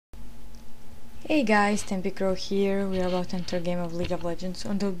Hey guys, Tempicrow here. We are about to enter a game of League of Legends.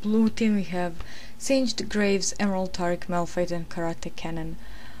 On the blue team we have Singed, Graves, Emerald, Taric, Malphite and Karate Cannon.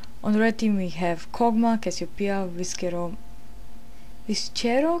 On the red team we have Kog'Maw, Cassiopeia, Viscero,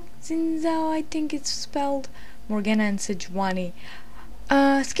 Zinzao, I think it's spelled, Morgana and Sejuani.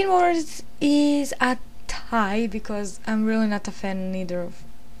 Skin Wars is a tie because I'm really not a fan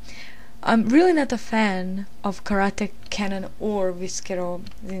of Karate Cannon or Viscero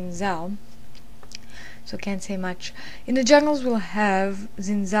Zinzao. So can't say much. In the jungles we'll have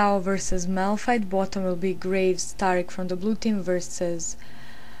Zinzao versus Malphite, bottom will be Graves, Taric from the blue team versus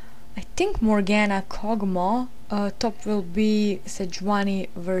I think Morgana, Kog'Maw, top will be Sejuani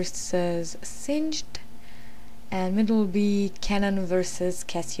versus Singed, and middle will be Cannon versus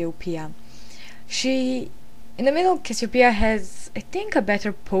Cassiopeia. In the middle, Cassiopeia has I think a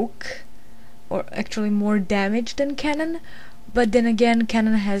better poke, or actually more damage than Cannon, but then again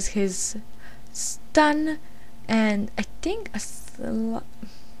Cannon has his stun, and I think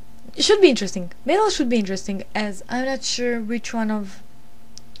it should be interesting. Middle should be interesting, as I'm not sure which one of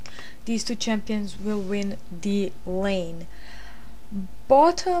these two champions will win the lane.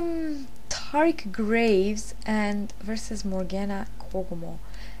 Bottom, Taric Graves and versus Morgana Kog'Maw.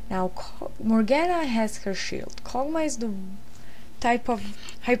 Now Morgana has her shield. Kog'Maw is the type of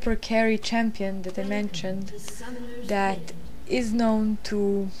hyper carry champion that I mentioned that is known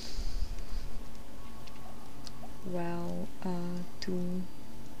to to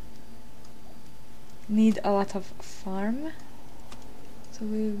need a lot of farm, so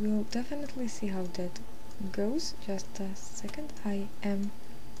we will definitely see how that goes. Just a second, I am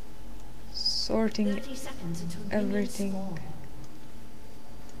sorting everything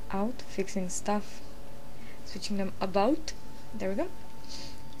out, fixing stuff, switching them about. There we go,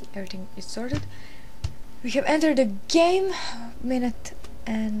 everything is sorted. We have entered the game, minute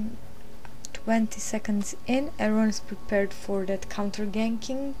and 20 seconds in. Everyone is prepared for that counter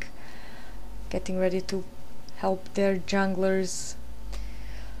ganking, getting ready to help their junglers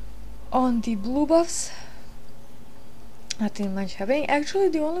on the blue buffs. Nothing much happening. Actually,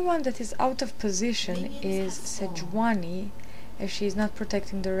 the only one that is out of position is Sejuani, as she is not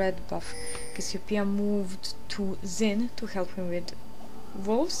protecting the red buff. Cassiopeia moved to Xin to help him with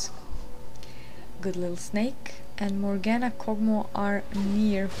wolves. Good little snake. And Morgana, Kog'Maw are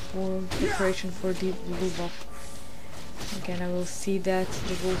near for preparation for the blue buff. Again, I will see that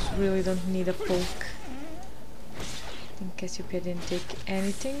the wolves really don't need a poke. I think Cassiopeia didn't take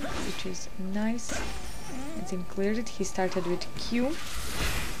anything, which is nice. And Zin cleared it. He started with Q.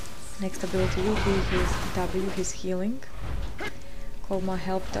 Next ability will be his W, his healing. Kog'Maw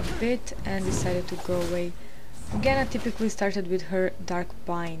helped a bit and decided to go away. Morgana typically started with her Dark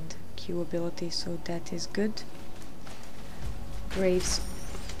Bind Q ability, so that is good. Graves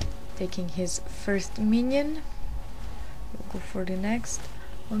taking his first minion. We'll go for the next.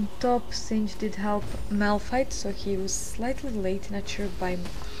 On top, Singed did help Malphite, so he was slightly late, not sure by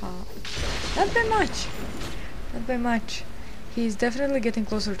not by much. Not by much. He's definitely getting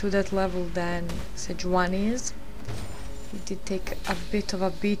closer to that level than Sejuani is. He did take a bit of a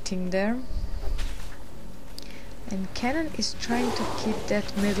beating there. And Cannon is trying to keep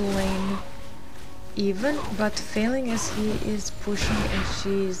that middle lane even, but failing as he is pushing, and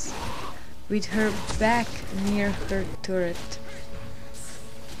she's with her back near her turret.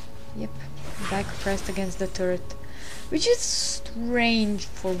 Yep, back pressed against the turret, which is strange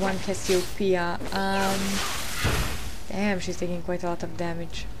for one Cassiopeia. Damn, she's taking quite a lot of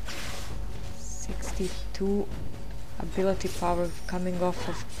damage. 62 ability power coming off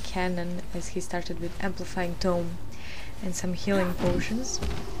of Cannon, as he started with Amplifying Tome and some healing potions.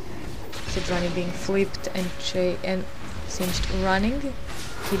 Sejuani being flipped and Singed running.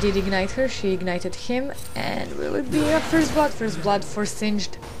 He did ignite her, she ignited him, and will it be a first blood? First blood for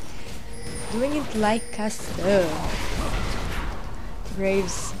Singed. Doing it like a sir.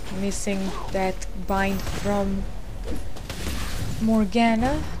 Graves missing that bind from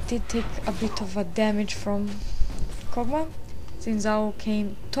Morgana. Did take a bit of a damage from Kog'Maw. Zinzao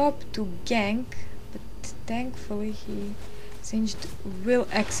came top to gank, but thankfully Singed will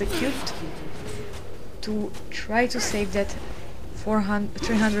execute to try to save that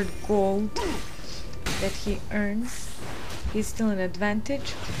 300 gold that he earns. He's still in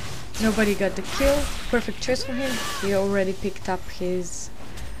advantage. Nobody got the kill. Perfect choice for him. He already picked up his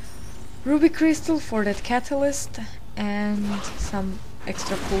ruby crystal for that catalyst and some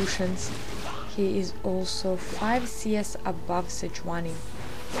extra potions. He is also 5 CS above Sejuani.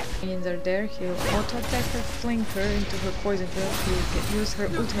 Minions are there, he'll auto-attack her, fling her into her poison field, he'll use her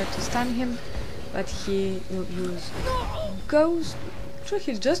ultimate to stun him, but he will use Ghost Actually,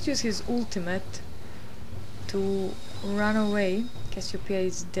 he just used his ultimate to run away. Cassiopeia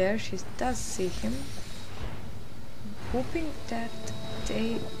is there. She does see him. Hoping that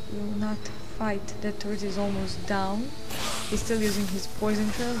they will not fight. That turret is almost down. He's still using his poison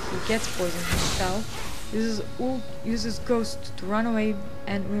trail. He gets poisoned himself. Uses Ghost to run away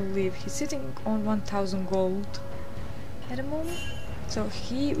and will leave. He's sitting on 1000 gold at the moment. So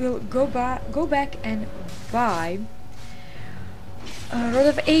he will go back and buy Rod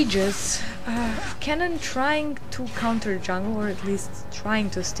of Ages. Cannon trying to counter jungle, or at least trying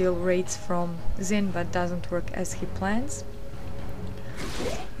to steal raids from Zin, but doesn't work as he plans.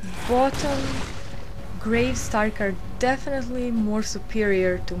 Bottom, Graves, Stark are definitely more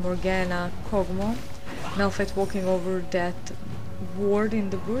superior to Morgana, Kog'Maw. Malphite walking over that ward in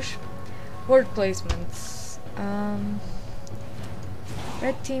the bush. Ward placements.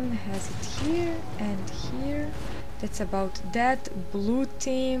 Red team has it here and here. That's about that. Blue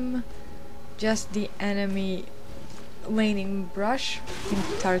team, just the enemy laning brush. I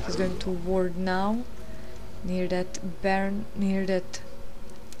think Tark is going to ward now. Near that Baron, near that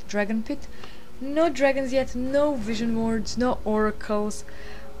dragon pit. No dragons yet, no vision wards, no oracles.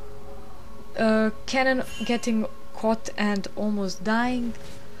 Cannon getting caught and almost dying.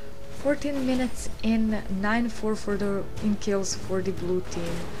 14 minutes in, 9-4 for the in kills for the blue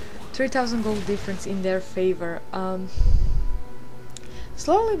team. 3000 gold difference in their favor.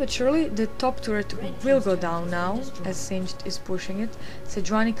 Slowly but surely the top turret will go down now, as Singed is pushing it.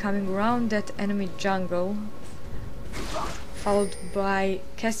 Sejuani coming around that enemy jungle, followed by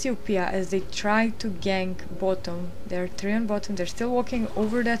Cassiopeia as they try to gank bottom. They're 3 on bottom, they're still walking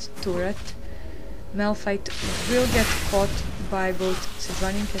over that turret. Malphite will get caught by both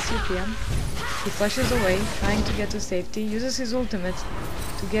Sejuani and Cassiopeia. He flashes away, trying to get to safety, uses his ultimate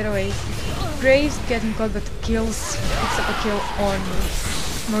to get away. Graves getting caught but picks up a kill on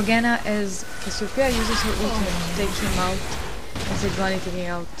Morgana as Cassiopeia uses her ultimate to take him out, and Sejuani taking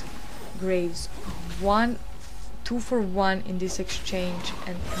out Graves. 2 for 1 in this exchange,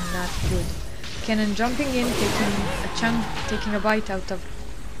 and not good. Cannon jumping in, taking a bite out of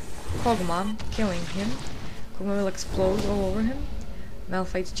Kog'Maw, killing him. Kog'Maw will explode all over him.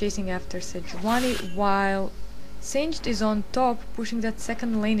 Malphite chasing after Sejuani while Singed is on top, pushing that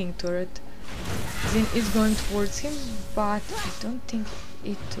second laning turret. Zin is going towards him, but I don't think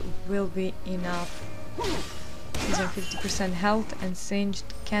it will be enough. He's on 50% health and Singed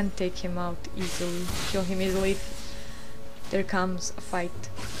can take him out easily, kill him easily if there comes a fight.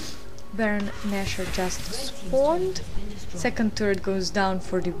 Baron Nashor just spawned. Second turret goes down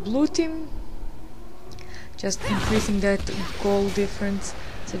for the blue team, just increasing that goal difference.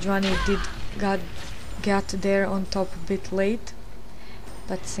 Sejuani got there on top a bit late,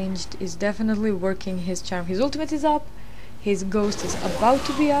 but Singed is definitely working his charm. His ultimate is up, his ghost is about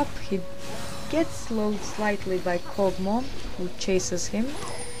to be up. He gets slowed slightly by Kog'Maw, who chases him,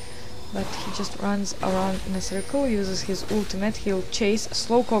 but he just runs around in a circle, uses his ultimate. He'll chase,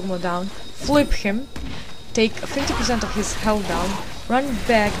 slow Kog'Maw down, flip him, take 50% of his health down, run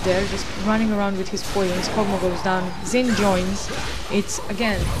back there, just running around with his poisons. Kog'Maw goes down, Zin joins. It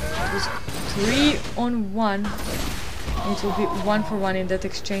was 3 on 1. It will be 1 for 1 in that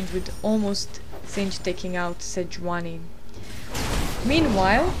exchange, with almost Singed taking out Sejuani.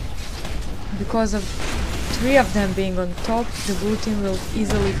 Meanwhile, because of 3 of them being on top, the blue team will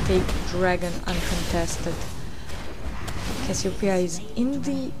easily take Dragon uncontested. Cassiopeia is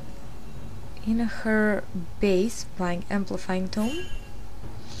in her base buying Amplifying Tome,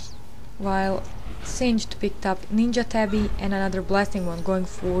 while Singed picked up Ninja Tabby and another blasting one, going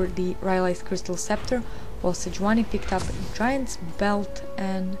for the Rylai's Crystal Scepter, while Sejuani picked up Giant's Belt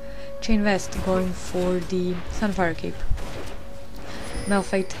and Chain Vest, going for the Sunfire Cape.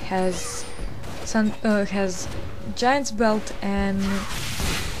 Malphite has Giant's Belt and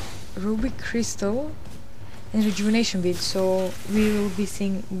Ruby Crystal and Rejuvenation Bead, so we will be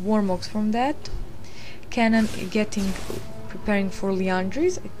seeing Warmogs from that. Cannon preparing for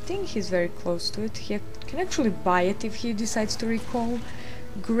Liandry's. I think he's very close to it. He can actually buy it if he decides to recall.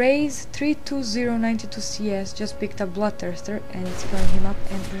 Graze 32092 CS just picked up Bloodthirster and it's filling him up,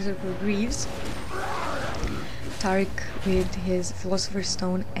 and Berserker Greaves. Tariq with his Philosopher's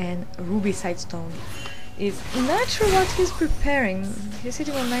Stone and Ruby Sightstone is not sure what he's preparing. He's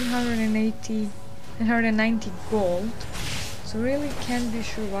sitting on 990 gold, so really can't be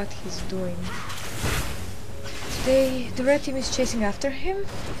sure what he's doing. The red team is chasing after him.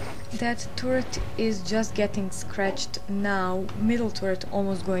 That turret is just getting scratched now. Middle turret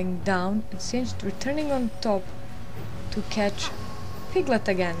almost going down, and Singed returning on top to catch Piglet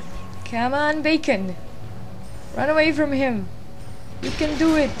again. Come on, Bacon! Run away from him! You can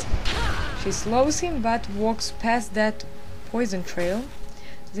do it! She slows him but walks past that poison trail.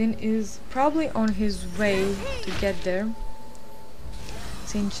 Zin is probably on his way to get there.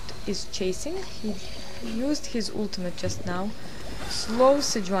 Singed is chasing. He used his ultimate just now. Slows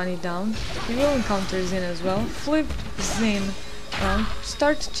Sejuani down. He will encounter Zin as well. Flip Zin around.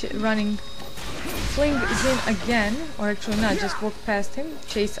 Start running. Fling Zin again. Or actually not, just walk past him.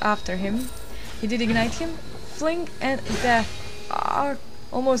 Chase after him. He did ignite him. Fling and death.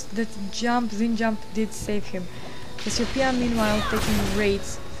 Almost that jump, Zin jump did save him. Cassiopeia meanwhile taking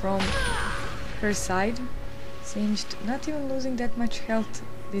raids from her side. Singed not even losing that much health.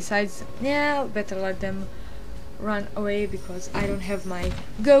 Decides, yeah, better let them run away because I don't have my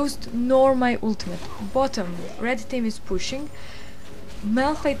ghost nor my ultimate. Bottom, red team is pushing.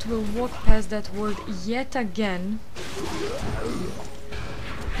 Malphite will walk past that ward yet again.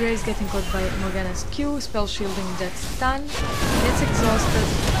 Grace getting caught by Morgana's Q, spell shielding that stun, gets exhausted,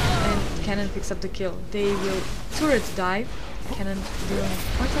 and Cannon picks up the kill. They will turret dive. Cannon dealing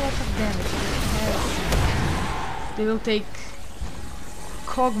quite a lot of damage. They will take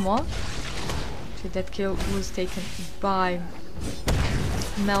Kog'Maw. That kill was taken by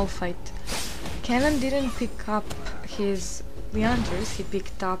Malphite. Cannon didn't pick up his Leandris, he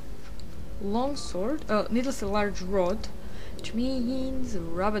picked up Longsword, needless a large rod, which means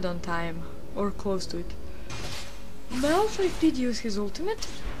Rabadon time, or close to it. Malphite did use his ultimate.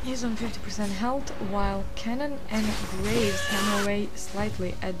 He's on 50% health, while Cannon and Graves hammer away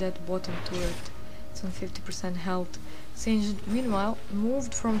slightly at that bottom turret. It's on 50% health. Singed, meanwhile,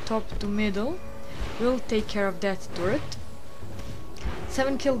 moved from top to middle. Will take care of that turret.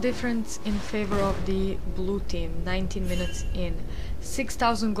 7 kill difference in favor of the blue team, 19 minutes in.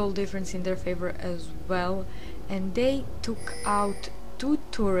 6,000 gold difference in their favor as well. And they took out 2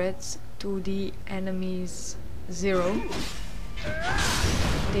 turrets to the enemy's 0.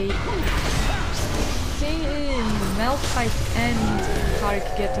 They see Malphite and Taric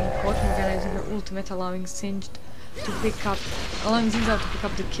getting caught, Morgana using her ultimate, allowing Singed to pick up, allowing Zinzao to pick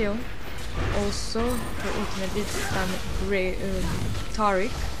up the kill. Also, her ultimate did stun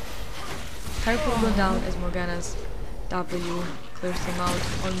Taric. Taric will go down as Morgana's W clears him out.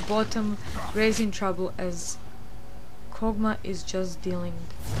 On bottom, Gray's in trouble as Kog'Maw is just dealing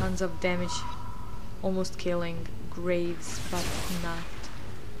tons of damage, almost killing Graves, but not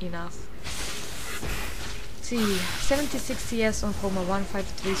enough. Let's see, 76 CS on Kog'Maw,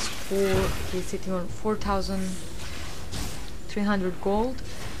 153 score. He's sitting on 4,300 gold.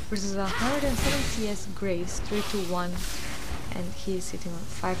 Versus 107 CS Graves, 321, and he is sitting on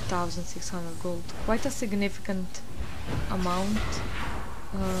 5,600 gold. Quite a significant amount,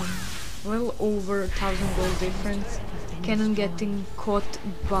 well over 1,000 gold difference. Cannon getting caught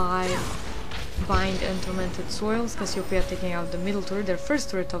by Bind and Tormented Soils. Cassiopeia taking out the middle turret, their first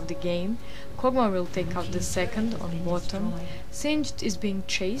turret of the game. Kog'Maw will take out the second on bottom. Singed is being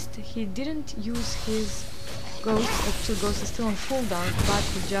chased. He didn't use his Ghost, actually Ghost is still on cooldown, but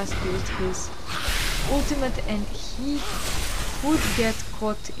he just used his ultimate and he would get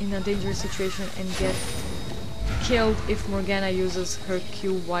caught in a dangerous situation and get killed if Morgana uses her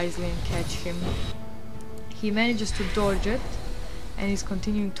Q wisely and catch him. He manages to dodge it and is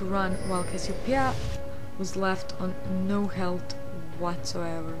continuing to run while Cassiopeia was left on no health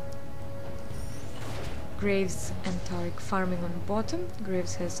whatsoever. Graves and Taric farming on bottom.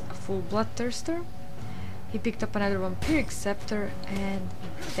 Graves has a full Bloodthirster. He picked up another Vampiric Scepter and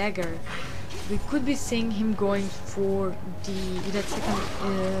Dagger. We could be seeing him going for that second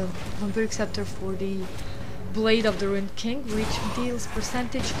Vampiric Scepter for the Blade of the Ruined King, which deals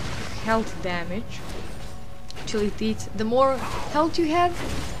percentage health damage. Actually, it eats. The more health you have,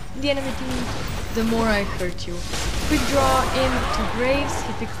 the enemy team, the more I hurt you. Quick draw into Graves,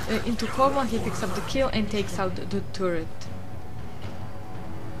 he picks into Kog'Maw, he picks up the kill and takes out the turret.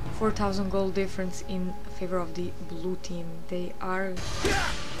 4,000 gold difference in favor of the blue team. They are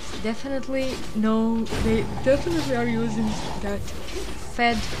definitely are using that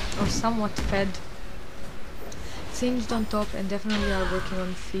fed or somewhat fed Singed on top and definitely are working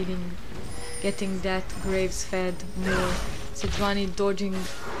on feeding, getting that Graves fed more. Sejuani dodging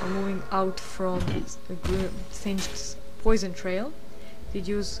or moving out from Singed's poison trail. Did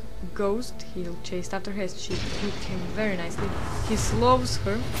use Ghost, he'll chase after her, she hit him very nicely. He slows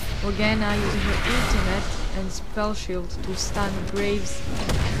her, Morgana using her ultimate and spell shield to stun Graves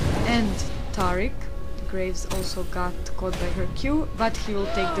and Taric. Graves also got caught by her Q, but he will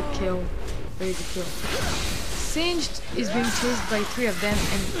take the kill. Very good kill. Singed is being chased by 3 of them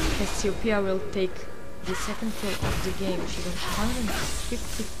and Cassiopeia will take the second kill of the game. She's on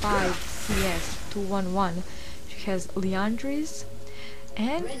 155 CS, 211. She has Leandris.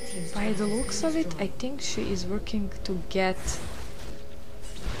 And by the looks of it, I think she is working to get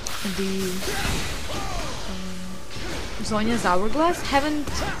the Zonya's hourglass. Haven't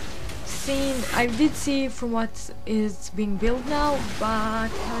seen, I did see from what is being built now, but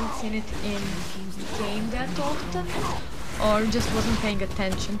haven't seen it in the game that often, or just wasn't paying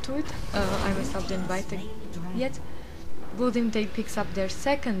attention to it. I myself didn't buy it yet. Blue Team picks up their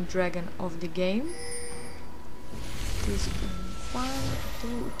second dragon of the game. This 1,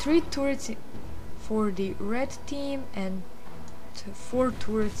 2, 3 turrets for the red team and 4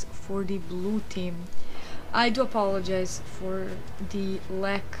 turrets for the blue team. I do apologize for the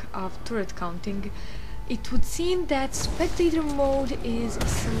lack of turret counting. It would seem that spectator mode is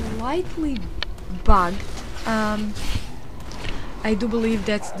slightly bugged. I do believe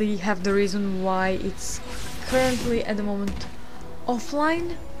that's the reason why it's currently at the moment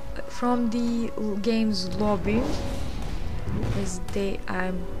offline from the game's lobby. As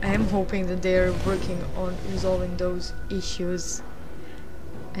I am hoping that they are working on resolving those issues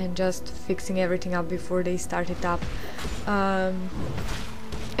and just fixing everything up before they start it up. I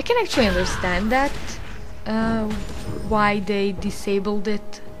can actually understand that, why they disabled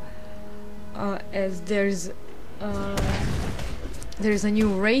it, as there's a new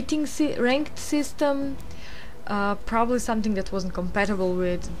ranked system, probably something that wasn't compatible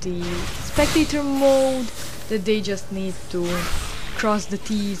with the spectator mode, that they just need to cross the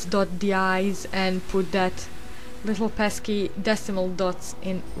T's, dot the I's, and put that little pesky decimal dots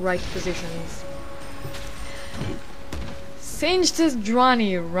in right positions. Singed is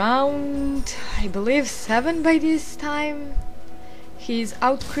Drani, round, I believe 7 by this time. He's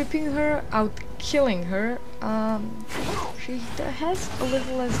out creeping her, out killing her. She has a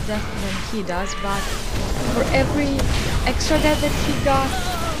little less death than he does, but for every extra death that he got,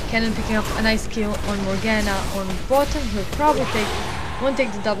 Cannon picking up a nice kill on Morgana on bottom. He'll probably won't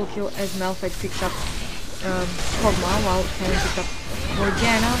take the double kill as Malphite picks up Kog'Maw, while Cannon picks up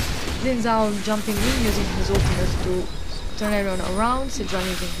Morgana. Lin Zhao jumping in, using his ultimate to turn everyone around. Sejuani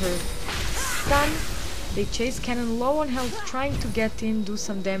using her stun. They chase Cannon low on health, trying to get in, do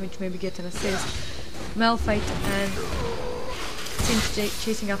some damage, maybe get an assist. Malphite and Singe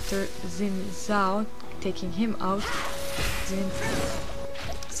chasing after Xin Zhao, taking him out.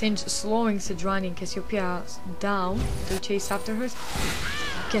 Singe slowing Sejuani and Cassiopeia down to chase after her.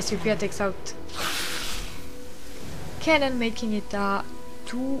 Cassiopeia takes out Cannon, making it a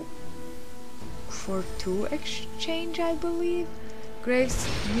 2-for-2 exchange, I believe. Graves,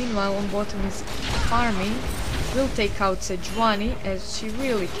 meanwhile, on bottom is farming. Will take out Sejuani, as she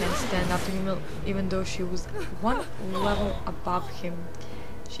really can't stand up to him, even though she was 1 level above him.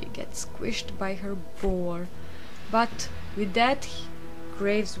 She gets squished by her boar. But with that,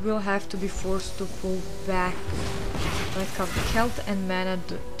 Graves will have to be forced to pull back. Lack of health and mana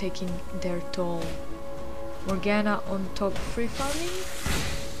taking their toll. Morgana on top, free farming.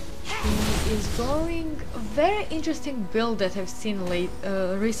 She is going a very interesting build that I've seen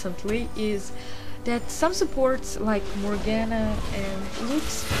recently is that some supports like Morgana and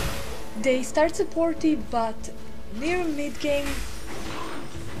Lux, they start supporty, but near mid game,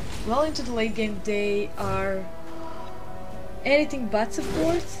 well into the late game, they are anything but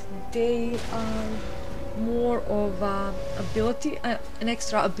support. They are more of an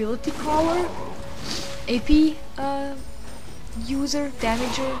extra ability caller, AP user,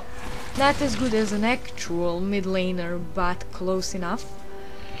 damager. Not as good as an actual mid laner, but close enough.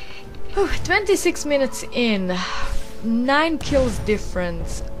 26 minutes in, 9 kills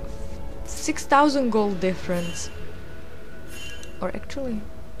difference, 6,000 gold difference. Or actually,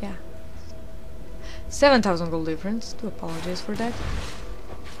 yeah, 7,000 gold difference. Do apologize for that.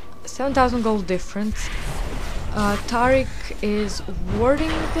 7,000 gold difference. Tariq is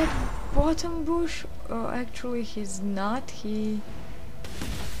warding the bottom bush. Actually, he's not. He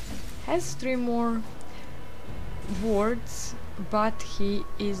has 3 more wards, but he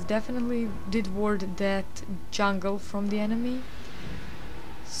is definitely did ward that jungle from the enemy.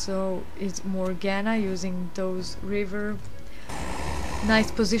 So it's Morgana using those river,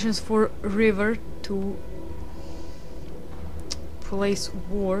 nice positions for river to place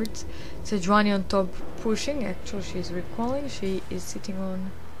wards. Sejuani on top pushing. Actually, she's recalling. She is sitting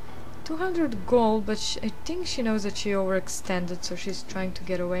on 200 gold, but I think she knows that she overextended, so she's trying to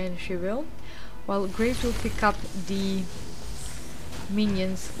get away, and she will. While Graves will pick up the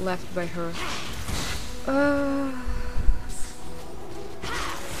minions left by her.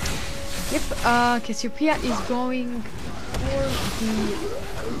 Cassiopeia is going for the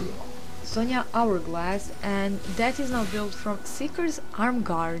Zonya Hourglass, and that is now built from Seeker's Arm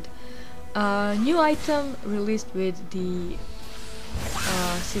Guard. New item released with the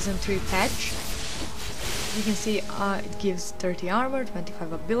Season 3 patch. You can see it gives 30 armor,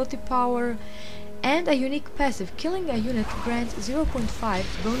 25 ability power, and a unique passive. Killing a unit grants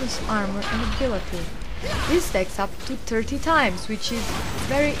 0.5 bonus armor and ability. This stacks up to 30 times, which is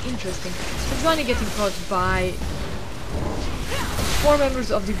very interesting. So Johnny getting caught by 4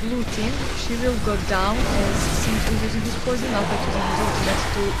 members of the blue team. She will go down as Singe is using his poison, Malphite using his ultimate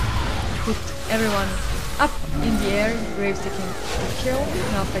to put everyone up in the air. Graves taking the kill,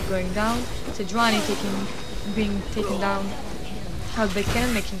 Malphite going down, Sejuani being taken down out by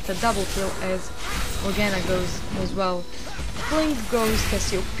Cannon, making the double kill as Morgana goes as well. Blink goes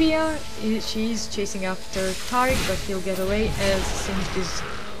Cassiopeia. She is chasing after Tariq, but he'll get away as Singe is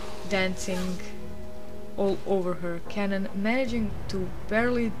dancing all over her. Cannon managing to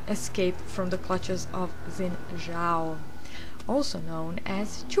barely escape from the clutches of Xin Zhao, also known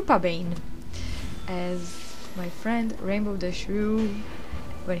as Chupabane, as my friend Rainbow Dash Rue,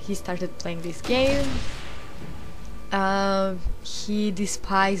 when he started playing this game, he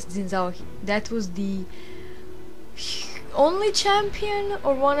despised Xin Zhao. That was the only champion,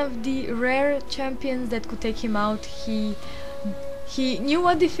 or one of the rare champions that could take him out. He knew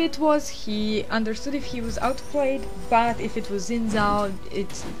what defeat was, he understood if he was outplayed, but if it was Xin Zhao,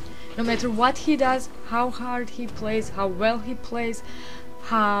 it's no matter what he does, how hard he plays, how well he plays,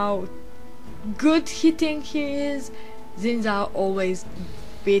 how good he thinks he is, Xin Zhao always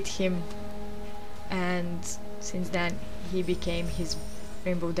beat him, and since then he became his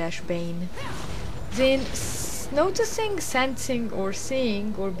Rainbow Dash Bane. Xin, noticing, sensing, or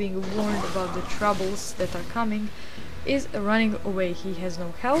seeing, or being warned about the troubles that are coming, is running away. He has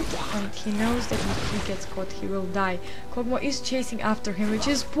no health, and he knows that if he gets caught he will die. Kog'Maw is chasing after him, which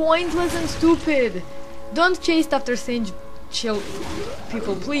is pointless and stupid. Don't chase after Singe, chill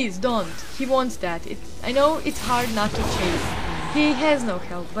people, please don't. He wants that. I know it's hard not to chase. He has no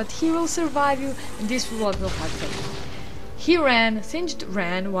health, but he will survive you, and this is what will happen. He ran, Singed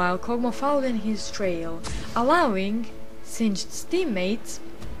ran, while Kog'Maw followed in his trail, allowing Singed's teammates,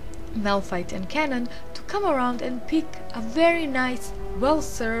 Malphite and Cannon, to come around and pick a very nice,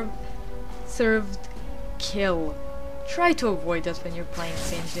 served kill. Try to avoid that when you're playing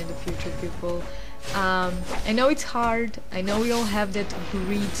Singed in the future, people. I know it's hard, I know we all have that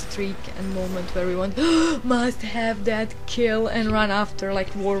greed streak and moment where we want must have that kill and run after,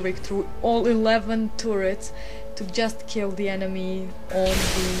 like Warwick, through all 11 turrets to just kill the enemy on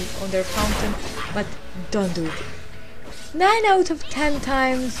their fountain, but don't do it. 9 out of 10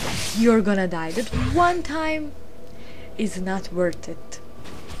 times you're gonna die. That one time is not worth it.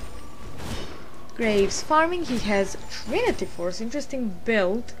 Graves farming, he has Trinity Force, interesting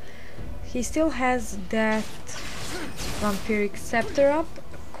build. He still has that Vampiric Scepter up.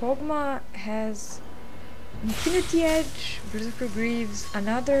 Kog'Maw has Infinity Edge, Berserker Greaves,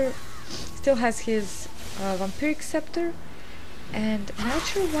 still has his Vampiric Scepter, and not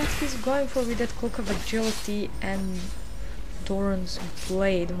sure what he's going for with that Cloak of Agility and Doran's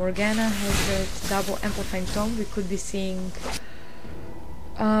Blade. Morgana has that double Amplifying Tome. We could be seeing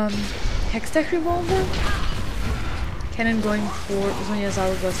Hextech Revolver. Cannon going for Zhonya's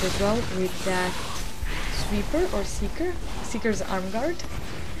Hourglass as well with that Sweeper or Seeker's Arm Guard.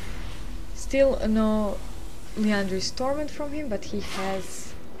 Still no Liandry's Torment from him, but he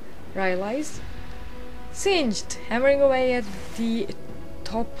has Rylai's. Singed, hammering away at the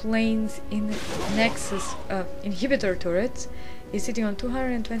top lanes in Nexus inhibitor turrets. He's sitting on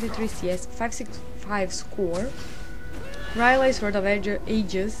 223 CS, 565 score. Rylai's Sword of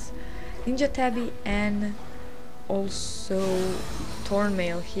Ages, Ninja Tabby, and also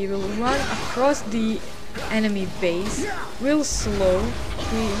Thornmail. He will run across the enemy base, will slow,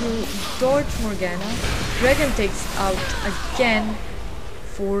 he will dodge Morgana. Dragon takes out again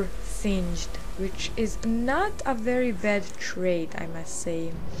for Singed, which is not a very bad trade, I must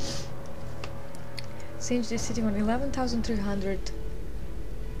say. Singed is sitting on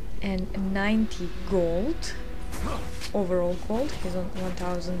 11,390 gold. Overall gold, he's on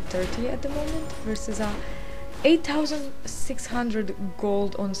 1,030 at the moment, versus a 8,600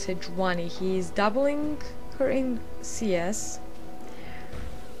 gold on Sejuani. He is doubling her in CS.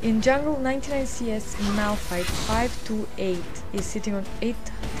 In jungle, 99 CS in Malphite, 528 is sitting on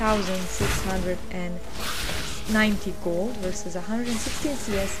 8,690 gold versus 116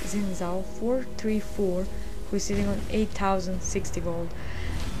 CS Xin Zhao 434, who is sitting on 8,060 gold.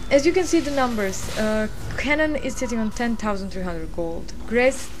 As you can see the numbers, Cannon is sitting on 10,300 gold,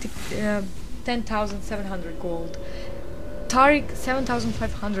 Grace 10,700 gold, Tariq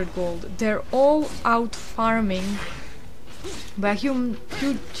 7,500 gold. They're all out farming by a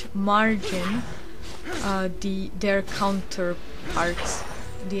huge margin their hearts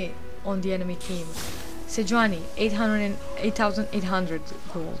on the enemy team. Sejuani 8,800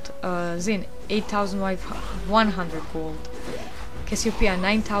 gold. Zin 8,100 gold. Cassiopeia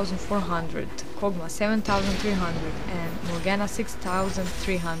 9,400. Kog'Maw 7,300 and Morgana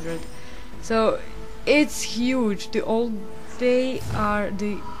 6,300. So it's huge. The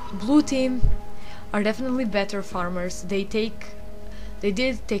blue team are definitely better farmers. They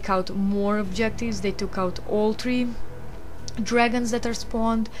did take out more objectives. They took out all 3 dragons that are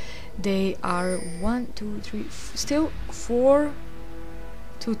spawned. They are 1, 2, 3, still 4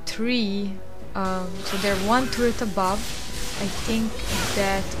 to 3. So they're 1 turret above. I think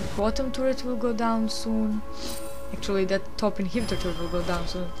that bottom turret will go down soon. Actually, that top inhibitor turret will go down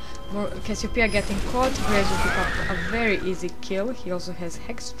soon. More Cassiopeia getting caught. Graves will pick up a very easy kill. He also has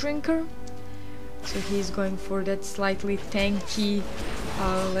Hex Drinker, so he's going for that slightly tanky,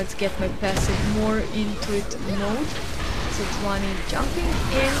 let's get my passive more into it mode. Sejuani jumping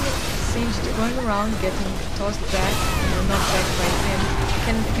in, Singed going around, getting tossed back, not back by him.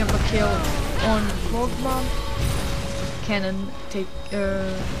 Cannon picking up a kill on Kog'Maw. Cannon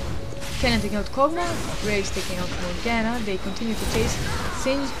taking out Kog'Maw, Graves taking out Morgana. They continue to chase.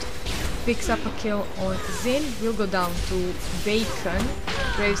 Singed picks up a kill on Zin, will go down to Bacon.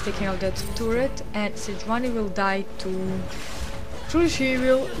 Graves taking out that turret, and Sejuani will die to... Actually, she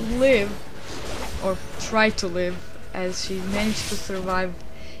will live, or try to live, as she managed to survive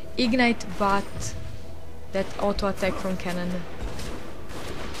Ignite, but that auto attack from Cannon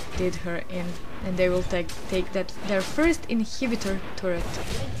did her in, and they will take that their first inhibitor turret,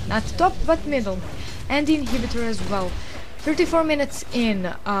 not top but middle, and the inhibitor as well. 34 minutes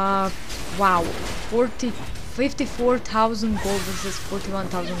in, wow, 54,000 gold versus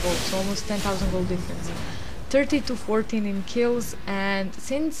 41,000 gold, so almost 10,000 gold difference. 30 to 14 in kills, and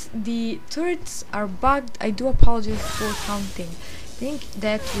since the turrets are bugged, I do apologize for counting. I think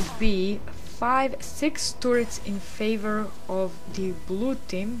that would be 6 turrets in favor of the blue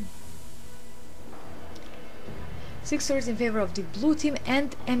team. 6 turrets in favor of the blue team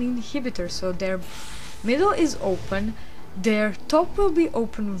and an inhibitor, so their middle is open. Their top will be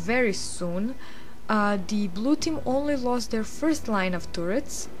open very soon. The blue team only lost their first line of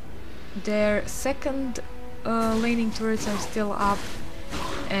turrets. Their second laning turrets are still up,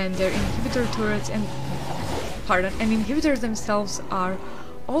 and their inhibitor turrets and inhibitors themselves are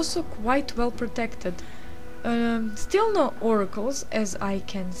also quite well protected. Still no oracles, as I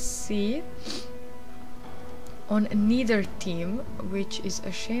can see, on neither team, which is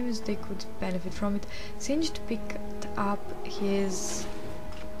a shame, as they could benefit from it. Singed picked up his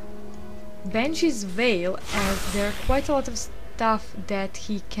Banshee's Veil, as there are quite a lot of stuff that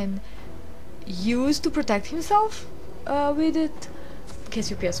he can use to protect himself with it.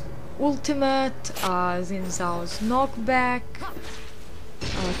 Cassiopeia's ultimate, Xin Zhao's knockback,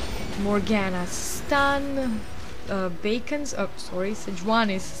 Morgana's stun,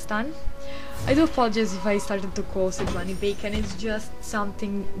 Sejuani's stun. I do apologize if I started to call Sejuani Bacon. It's just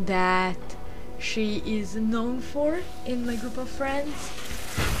something that she is known for in my group of friends,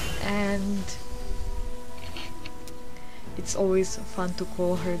 and it's always fun to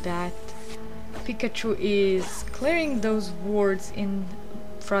call her that. Pikachu is clearing those wards in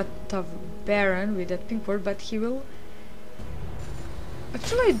front of Baron with that pink ward, but he will...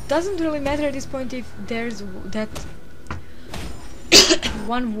 Actually, it doesn't really matter at this point if there's that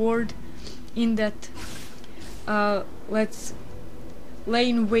one ward in that let's lay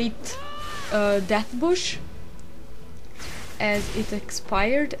in wait death bush, as it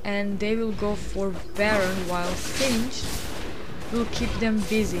expired, and they will go for Baron while Singed will keep them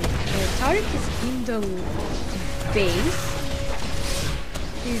busy. Taric is in the base.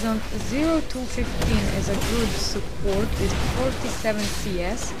 He's on 0-15 as a good support with 47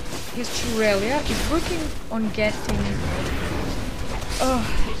 CS. His Churelia is working on getting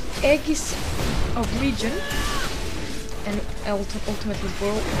Aegis of Legion and ultimately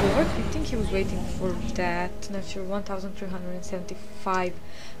Bulwark. I think he was waiting for that. Not sure. 1,375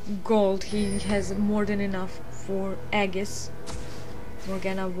 gold. He has more than enough for Aegis.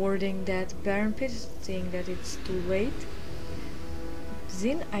 Morgana warding that Baron Pit, seeing that it's too late.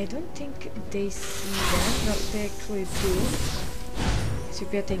 Xin, I don't think they see them. No, they actually do.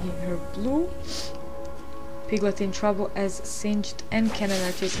 Cassiopeia taking her blue. Piglet in trouble as Singed and Cannon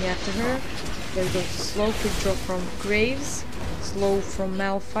are chasing after her. There goes slow quick draw from Graves, slow from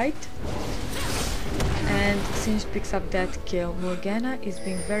Malphite, and Singed picks up that kill. Morgana is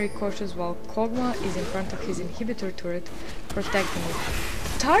being very cautious while Kog'Maw is in front of his inhibitor turret, protecting it.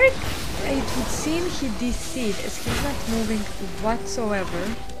 Taric, it would seem he DC'd as he's not moving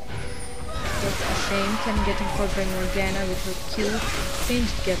whatsoever. That's a same. Ken getting caught by Morgana with her Q.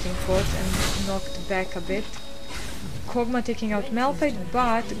 Singed getting caught and knocked back a bit. Kog'Maw taking out Malphite,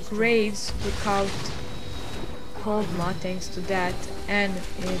 but Graves took out Kog'Maw thanks to that and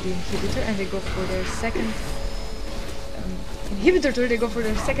the inhibitor, and they go for their second inhibitor turret. They go for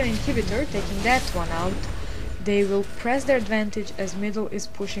their second inhibitor, taking that one out. They will press their advantage as middle is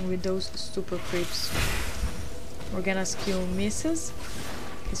pushing with those super creeps. Morgana's Q misses.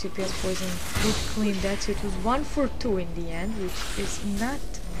 Cassiopeia's poison did clean that, so it was 1 for 2 in the end, which is not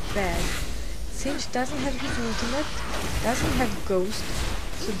bad. Singed doesn't have his ultimate, doesn't have Ghost,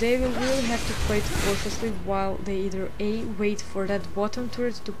 so they will really have to play it cautiously while they either A, wait for that bottom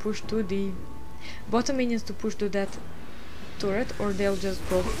turret to push to the bottom minions to push to that turret, or they'll just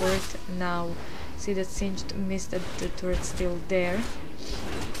go for it now. See that Singed missed that the turret's still there.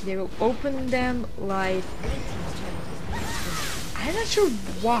 They will open them like, I'm not sure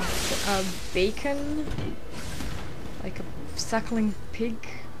what, bacon, like a suckling pig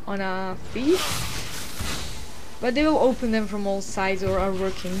on a feast, but they will open them from all sides or are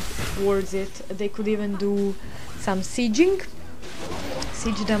working towards it. They could even do some sieging,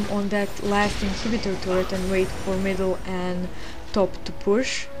 siege them on that last inhibitor turret and wait for middle and top to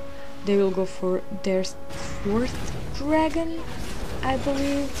push. They will go for their 4th dragon, I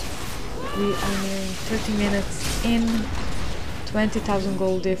believe. We are nearing 30 minutes in, 20,000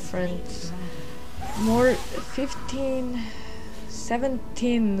 gold difference, more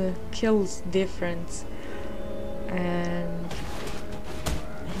 17 kills difference, and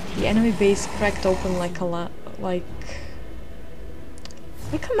the enemy base cracked open like a like a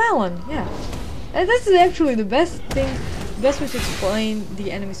melon. Yeah, and this is actually the best thing, best way to explain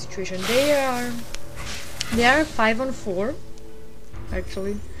the enemy situation. They are 5 on 4.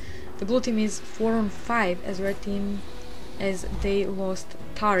 Actually, the blue team is 4 on 5 as red team, as they lost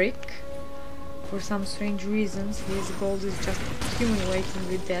Tariq for some strange reasons. His gold is just accumulating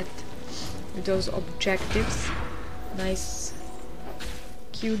with that, with those objectives. Nice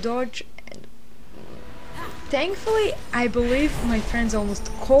Q dodge, and thankfully I believe my friends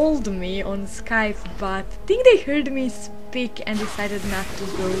almost called me on Skype, but I think they heard me speak and decided not to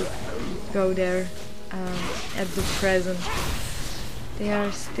go there at the present. They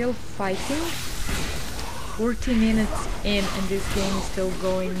are still fighting. 40 minutes in and this game is still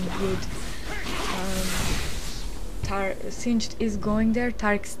going good. Singed is going there,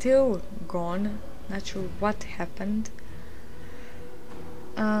 Tariq still gone, not sure what happened.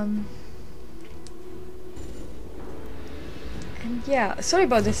 And yeah, sorry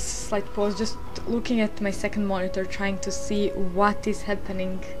about this slight pause, just looking at my second monitor trying to see what is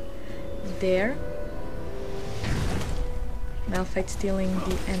happening there. Malphite stealing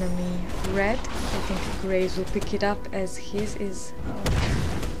the enemy red. I think Graves will pick it up as his is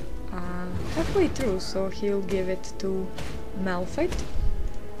halfway through, so he'll give it to Malphite.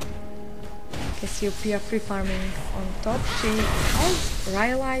 Cassiopeia free farming on top. She has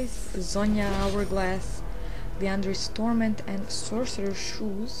Rylai's, Zonya Hourglass, Leandri's Torment and Sorcerer's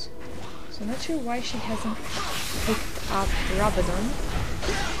Shoes. So not sure why she hasn't picked up Rabadon.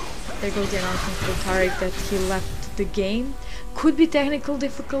 There goes the announcement for Tariq that he left the game. Could be technical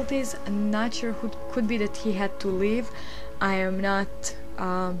difficulties, I'm not sure who, could be that he had to leave. I am not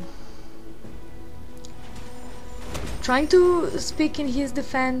trying to speak in his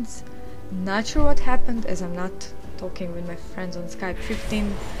defense. Not sure what happened, as I'm not talking with my friends on Skype.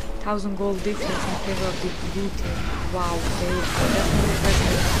 15,000 gold difference in favor of the blue team. Wow, they are definitely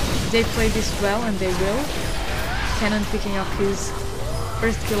impressive. They play this well, and they will. Cannon picking up his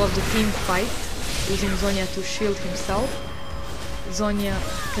first kill of the team fight, using Zonya to shield himself.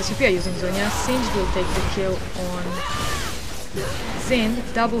 Cassiopeia using Zonya. Singed will take the kill on Zin.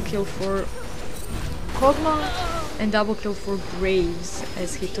 Double kill for Kog'Maw and double kill for Graves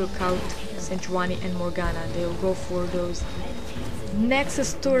as he took out Sejuani and Morgana. They'll go for those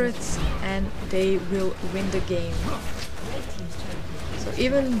Nexus turrets and they will win the game. So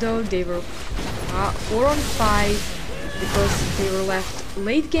even though they were 4 on 5 because they were left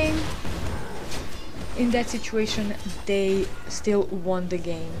late game, in that situation they still won the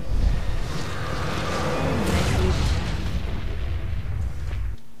game.